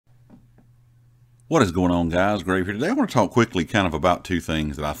What is going on, guys? Grave here. Today I want to talk quickly kind of about two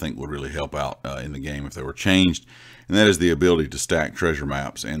things that I think would really help out in the game if they were changed, and that is the ability to stack treasure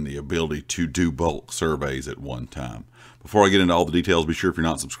maps and the ability to do bulk surveys at one time. Before I get into all the details, be sure if you're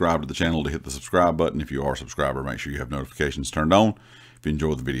not subscribed to the channel to hit the subscribe button. If you are a subscriber, make sure you have notifications turned on. If you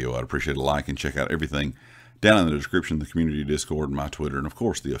enjoyed the video, I'd appreciate a like, and check out everything down in the description, the community Discord, my Twitter, and of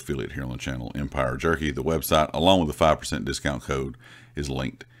course the affiliate here on the channel, Empire Jerky. The website, along with the 5% discount code, is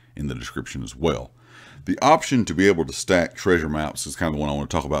linked in the description as well. The option to be able to stack treasure maps is kind of the one I want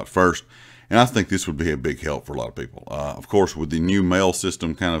to talk about first, and I think this would be a big help for a lot of people. Of course, with the new mail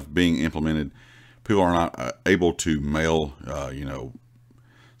system kind of being implemented, people are not able to mail,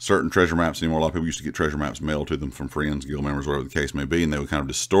 certain treasure maps anymore. A lot of people used to get treasure maps mailed to them from friends, guild members, whatever the case may be, and they would kind of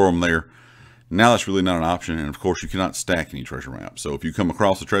just store them there. Now that's really not an option, and of course you cannot stack any treasure maps. So if you come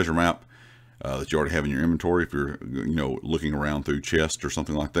across a treasure map that you already have in your inventory, if you're looking around through chests or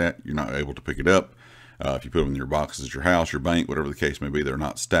something like that, you're not able to pick it up. If you put them in your boxes at your house, your bank, whatever the case may be, they're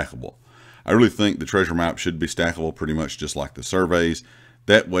not stackable. I really think the treasure map should be stackable, pretty much just like the surveys.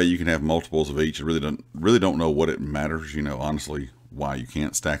 That way you can have multiples of each. I really don't know what it matters, honestly, why you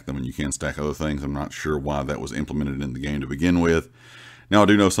can't stack them and you can stack other things. I'm not sure why that was implemented in the game to begin with. Now, I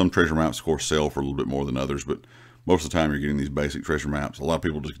do know some treasure maps, of course, sell for a little bit more than others, but most of the time you're getting these basic treasure maps. A lot of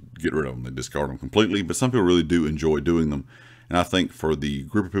people just get rid of them. They discard them completely, but some people really do enjoy doing them. And I think for the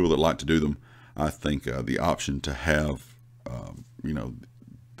group of people that like to do them, I think the option to have,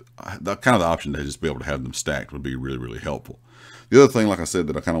 the option to just be able to have them stacked would be really, really helpful. The other thing, like I said,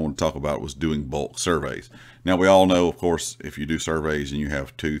 that I kind of want to talk about was doing bulk surveys. Now, we all know, of course, if you do surveys and you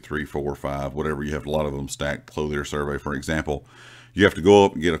have 2, 3, 4, 5, whatever, you have a lot of them stacked. Clothier survey, for example, you have to go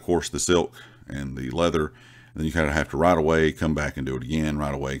up and get, of course, the silk and the leather, and then you kind of have to right away come back and do it again,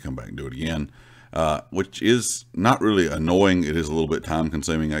 right away come back and do it again. Which is not really annoying. It is a little bit time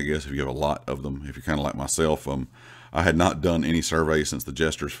consuming, I guess, if you have a lot of them. If you're kind of like myself, I had not done any surveys since the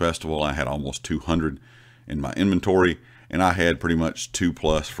Jesters Festival. I had almost 200 in my inventory, and I had pretty much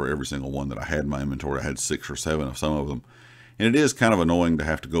 2+ for every single one that I had in my inventory. I had 6 or 7 of some of them, and it is kind of annoying to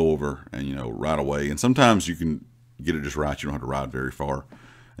have to go over and right away. And sometimes you can get it just right. You don't have to ride very far,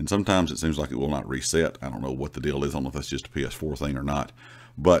 and sometimes it seems like it will not reset. I don't know what the deal is. I don't know if that's just a PS4 thing or not,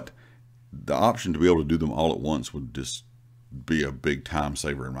 but the option to be able to do them all at once would just be a big time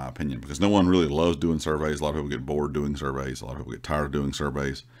saver, in my opinion, because no one really loves doing surveys. A lot of people get bored doing surveys. A lot of people get tired of doing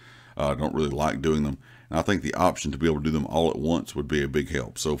surveys. Don't really like doing them. And I think the option to be able to do them all at once would be a big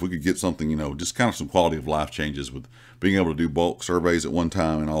help. So if we could get something, just kind of some quality of life changes with being able to do bulk surveys at one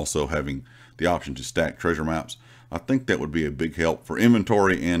time and also having the option to stack treasure maps, I think that would be a big help for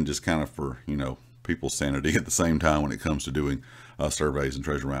inventory and just kind of for, people's sanity at the same time when it comes to doing surveys and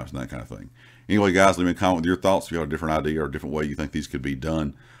treasure maps and that kind of thing. Anyway, guys, leave me a comment with your thoughts. If you have a different idea or a different way you think these could be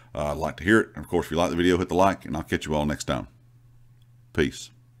done, I'd like to hear it. And of course, if you like the video, hit the like, and I'll catch you all next time. Peace.